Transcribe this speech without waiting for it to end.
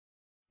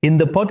In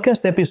the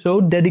podcast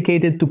episode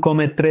dedicated to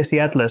Comet 13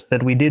 Atlas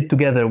that we did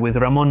together with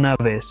Ramón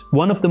Naves,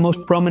 one of the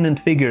most prominent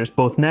figures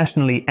both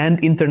nationally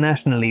and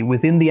internationally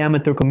within the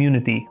amateur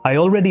community, I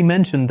already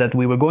mentioned that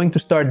we were going to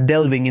start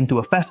delving into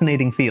a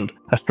fascinating field,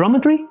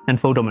 astrometry and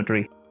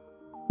photometry.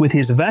 With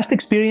his vast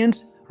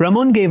experience,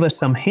 Ramón gave us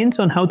some hints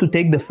on how to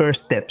take the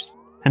first steps,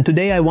 and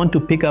today I want to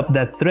pick up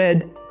that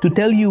thread to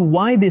tell you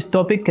why this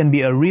topic can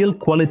be a real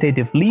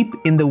qualitative leap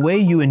in the way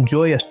you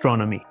enjoy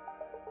astronomy.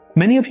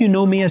 Many of you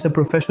know me as a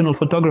professional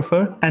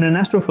photographer and an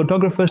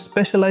astrophotographer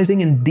specializing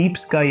in deep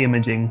sky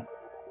imaging.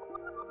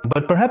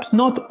 But perhaps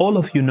not all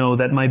of you know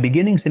that my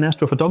beginnings in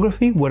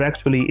astrophotography were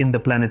actually in the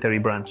planetary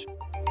branch.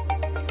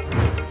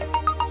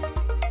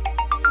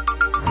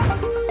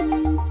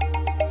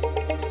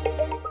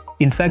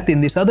 In fact, in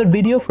this other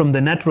video from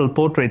the Natural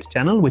Portraits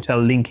channel, which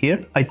I'll link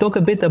here, I talk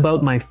a bit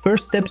about my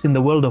first steps in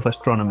the world of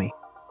astronomy.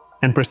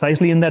 And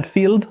precisely in that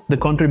field, the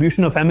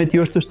contribution of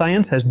amateurs to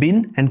science has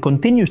been, and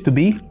continues to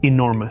be,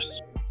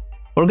 enormous.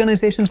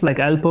 Organizations like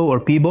ALPO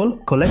or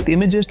PBOL collect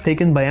images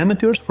taken by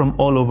amateurs from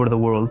all over the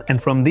world, and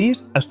from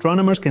these,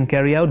 astronomers can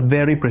carry out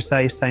very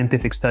precise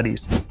scientific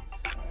studies.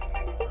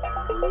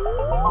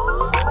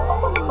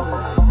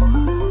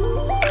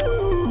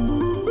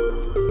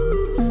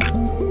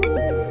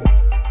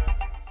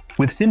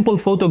 With simple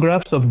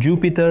photographs of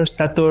Jupiter,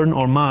 Saturn,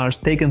 or Mars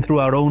taken through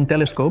our own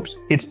telescopes,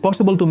 it's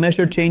possible to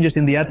measure changes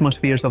in the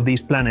atmospheres of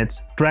these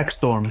planets, track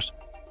storms,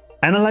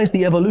 analyze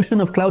the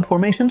evolution of cloud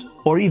formations,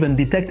 or even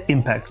detect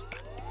impacts.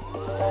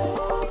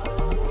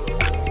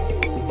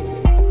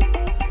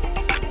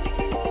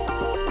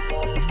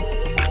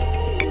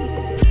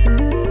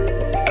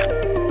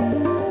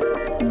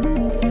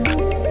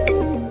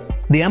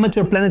 The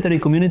amateur planetary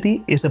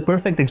community is a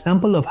perfect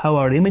example of how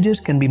our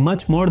images can be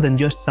much more than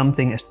just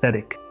something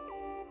aesthetic.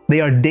 They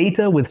are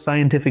data with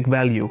scientific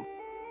value.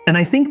 And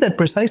I think that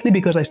precisely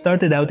because I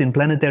started out in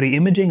planetary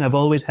imaging, I've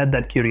always had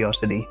that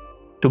curiosity.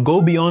 To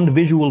go beyond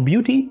visual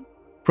beauty,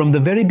 from the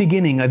very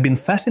beginning I've been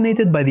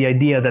fascinated by the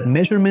idea that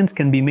measurements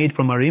can be made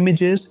from our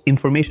images,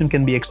 information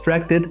can be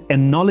extracted,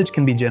 and knowledge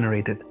can be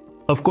generated.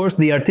 Of course,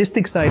 the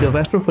artistic side of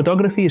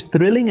astrophotography is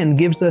thrilling and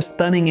gives us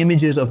stunning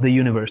images of the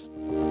universe.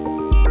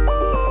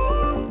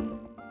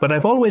 But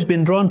I've always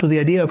been drawn to the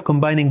idea of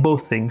combining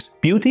both things,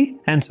 beauty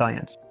and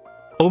science.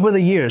 Over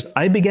the years,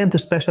 I began to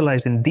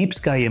specialize in deep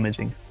sky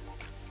imaging.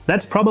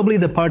 That's probably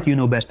the part you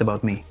know best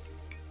about me.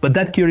 But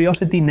that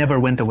curiosity never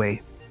went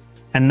away.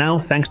 And now,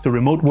 thanks to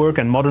remote work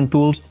and modern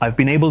tools, I've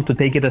been able to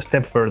take it a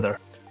step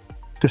further.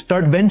 To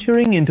start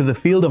venturing into the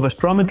field of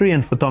astrometry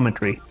and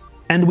photometry.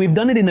 And we've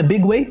done it in a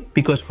big way,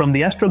 because from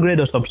the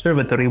Astrogredos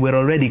Observatory we're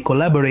already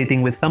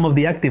collaborating with some of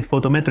the active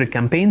photometric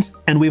campaigns,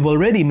 and we've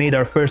already made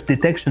our first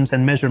detections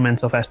and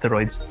measurements of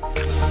asteroids.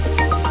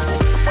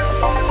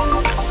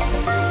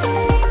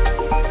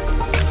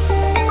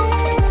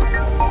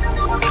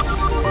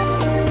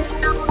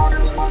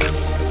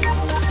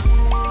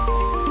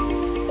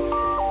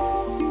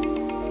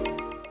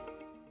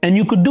 And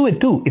you could do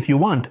it too, if you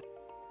want.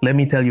 Let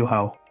me tell you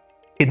how.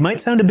 It might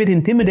sound a bit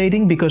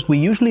intimidating because we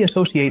usually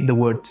associate the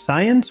word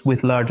science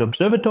with large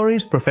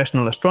observatories,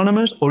 professional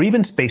astronomers, or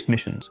even space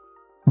missions.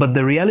 But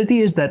the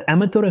reality is that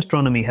amateur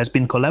astronomy has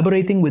been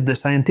collaborating with the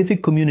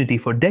scientific community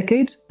for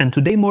decades, and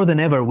today more than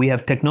ever we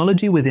have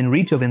technology within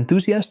reach of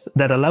enthusiasts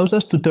that allows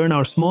us to turn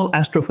our small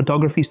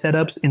astrophotography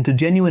setups into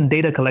genuine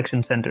data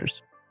collection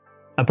centers.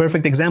 A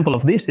perfect example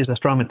of this is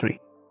astrometry.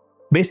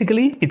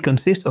 Basically, it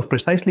consists of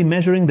precisely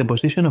measuring the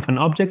position of an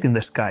object in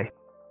the sky.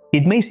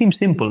 It may seem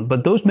simple,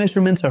 but those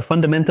measurements are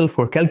fundamental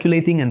for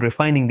calculating and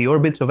refining the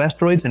orbits of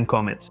asteroids and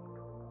comets.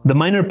 The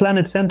Minor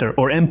Planet Center,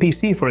 or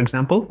MPC for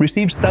example,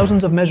 receives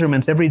thousands of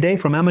measurements every day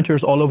from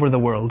amateurs all over the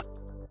world.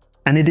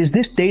 And it is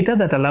this data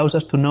that allows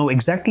us to know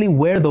exactly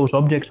where those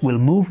objects will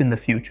move in the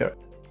future.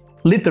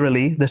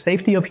 Literally, the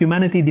safety of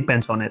humanity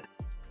depends on it.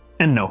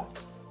 And no,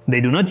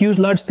 they do not use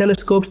large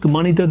telescopes to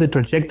monitor the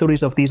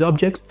trajectories of these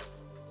objects.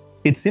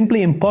 It's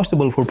simply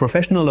impossible for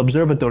professional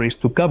observatories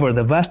to cover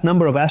the vast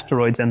number of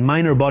asteroids and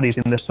minor bodies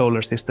in the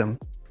solar system.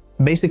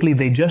 Basically,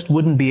 they just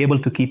wouldn't be able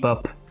to keep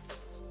up.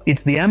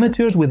 It's the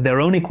amateurs with their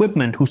own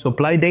equipment who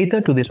supply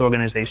data to this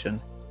organization.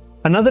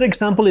 Another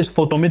example is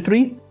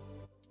photometry.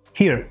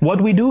 Here, what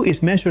we do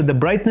is measure the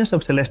brightness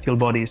of celestial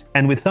bodies,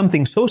 and with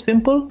something so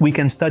simple, we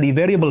can study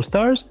variable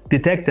stars,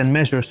 detect and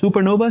measure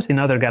supernovas in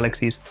other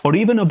galaxies, or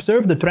even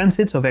observe the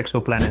transits of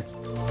exoplanets.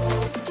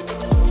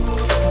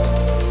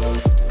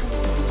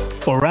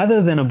 Or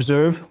rather than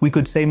observe, we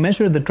could say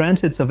measure the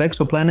transits of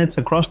exoplanets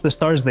across the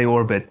stars they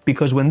orbit,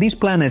 because when these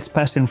planets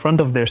pass in front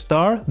of their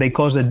star, they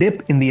cause a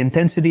dip in the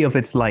intensity of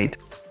its light.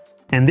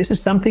 And this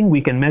is something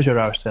we can measure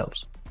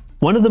ourselves.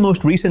 One of the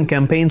most recent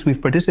campaigns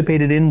we've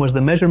participated in was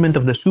the measurement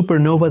of the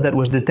supernova that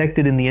was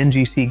detected in the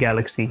NGC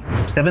galaxy,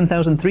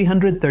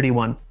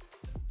 7331.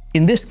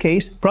 In this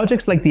case,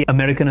 projects like the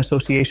American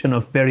Association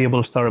of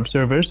Variable Star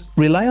Observers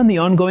rely on the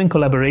ongoing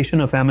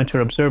collaboration of amateur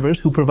observers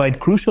who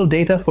provide crucial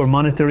data for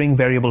monitoring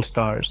variable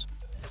stars.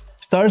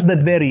 Stars that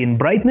vary in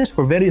brightness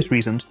for various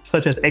reasons,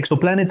 such as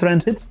exoplanet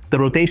transits, the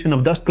rotation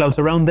of dust clouds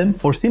around them,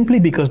 or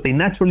simply because they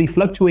naturally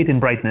fluctuate in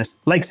brightness,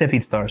 like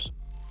Cepheid stars.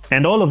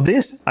 And all of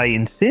this, I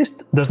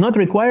insist, does not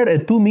require a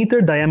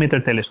 2-meter diameter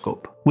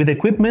telescope. With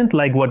equipment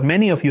like what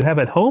many of you have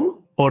at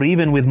home, or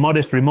even with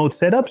modest remote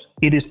setups,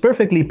 it is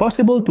perfectly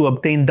possible to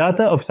obtain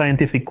data of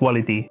scientific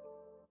quality.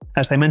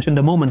 As I mentioned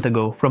a moment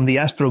ago, from the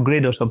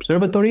Astrogredos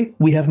Observatory,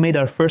 we have made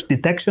our first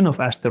detection of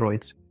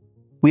asteroids.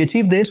 We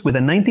achieved this with a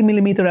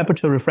 90mm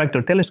aperture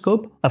refractor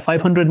telescope, a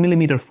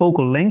 500mm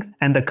focal length,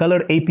 and a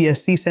color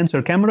APS-C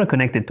sensor camera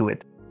connected to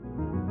it.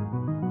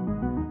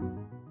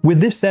 With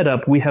this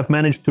setup, we have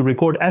managed to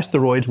record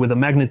asteroids with a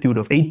magnitude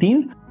of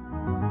 18,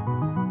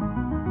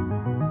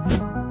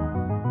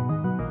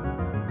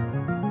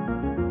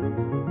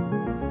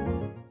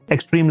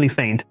 extremely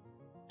faint.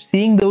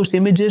 Seeing those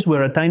images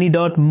where a tiny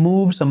dot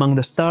moves among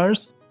the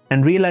stars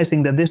and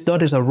realizing that this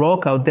dot is a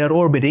rock out there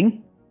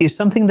orbiting is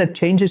something that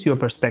changes your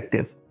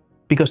perspective.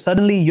 Because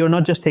suddenly you're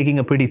not just taking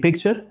a pretty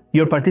picture,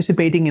 you're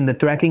participating in the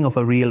tracking of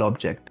a real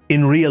object,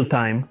 in real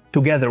time,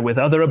 together with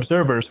other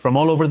observers from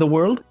all over the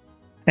world.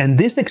 And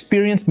this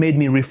experience made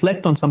me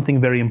reflect on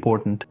something very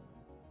important.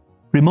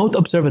 Remote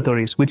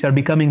observatories, which are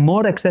becoming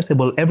more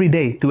accessible every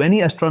day to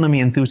any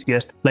astronomy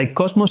enthusiast, like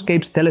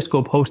Cosmoscape's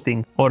telescope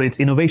hosting or its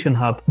innovation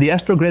hub, the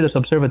Astrogredos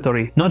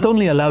Observatory, not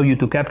only allow you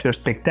to capture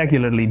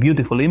spectacularly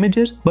beautiful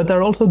images, but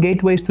are also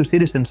gateways to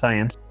citizen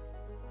science.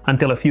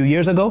 Until a few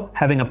years ago,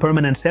 having a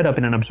permanent setup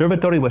in an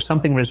observatory was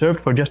something reserved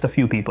for just a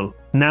few people.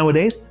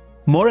 Nowadays,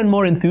 more and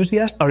more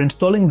enthusiasts are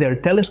installing their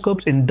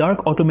telescopes in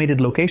dark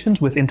automated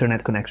locations with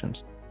internet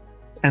connections.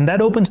 And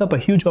that opens up a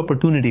huge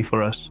opportunity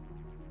for us.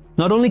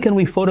 Not only can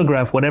we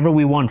photograph whatever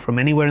we want from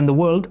anywhere in the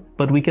world,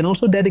 but we can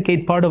also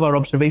dedicate part of our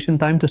observation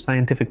time to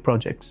scientific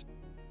projects.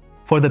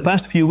 For the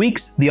past few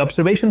weeks, the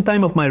observation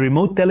time of my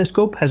remote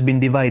telescope has been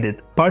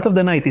divided. Part of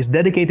the night is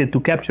dedicated to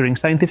capturing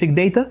scientific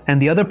data,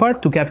 and the other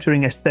part to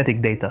capturing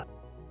aesthetic data.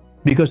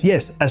 Because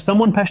yes, as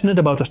someone passionate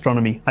about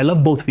astronomy, I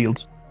love both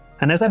fields.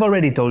 And as I've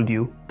already told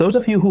you, those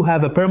of you who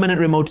have a permanent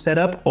remote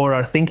setup or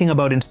are thinking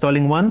about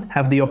installing one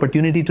have the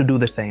opportunity to do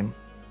the same.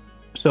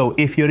 So,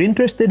 if you're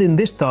interested in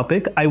this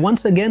topic, I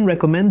once again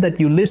recommend that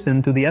you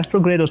listen to the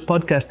Astrogredos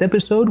podcast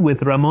episode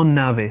with Ramón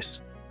Naves.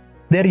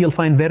 There you'll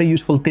find very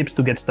useful tips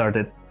to get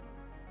started.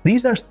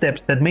 These are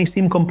steps that may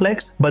seem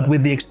complex, but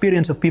with the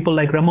experience of people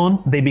like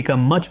Ramón, they become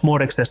much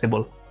more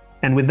accessible.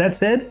 And with that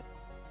said,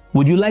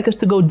 would you like us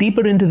to go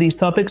deeper into these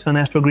topics on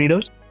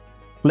Astrogredos?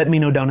 Let me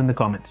know down in the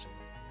comments.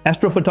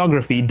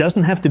 Astrophotography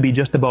doesn't have to be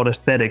just about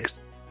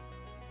aesthetics.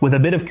 With a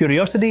bit of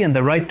curiosity and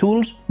the right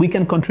tools, we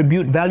can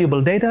contribute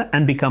valuable data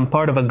and become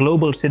part of a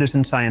global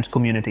citizen science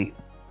community.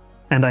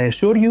 And I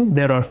assure you,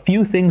 there are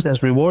few things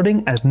as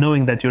rewarding as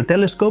knowing that your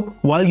telescope,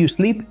 while you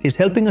sleep, is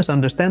helping us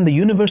understand the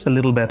universe a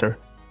little better.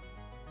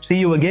 See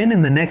you again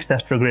in the next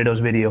Astrogredos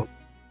video.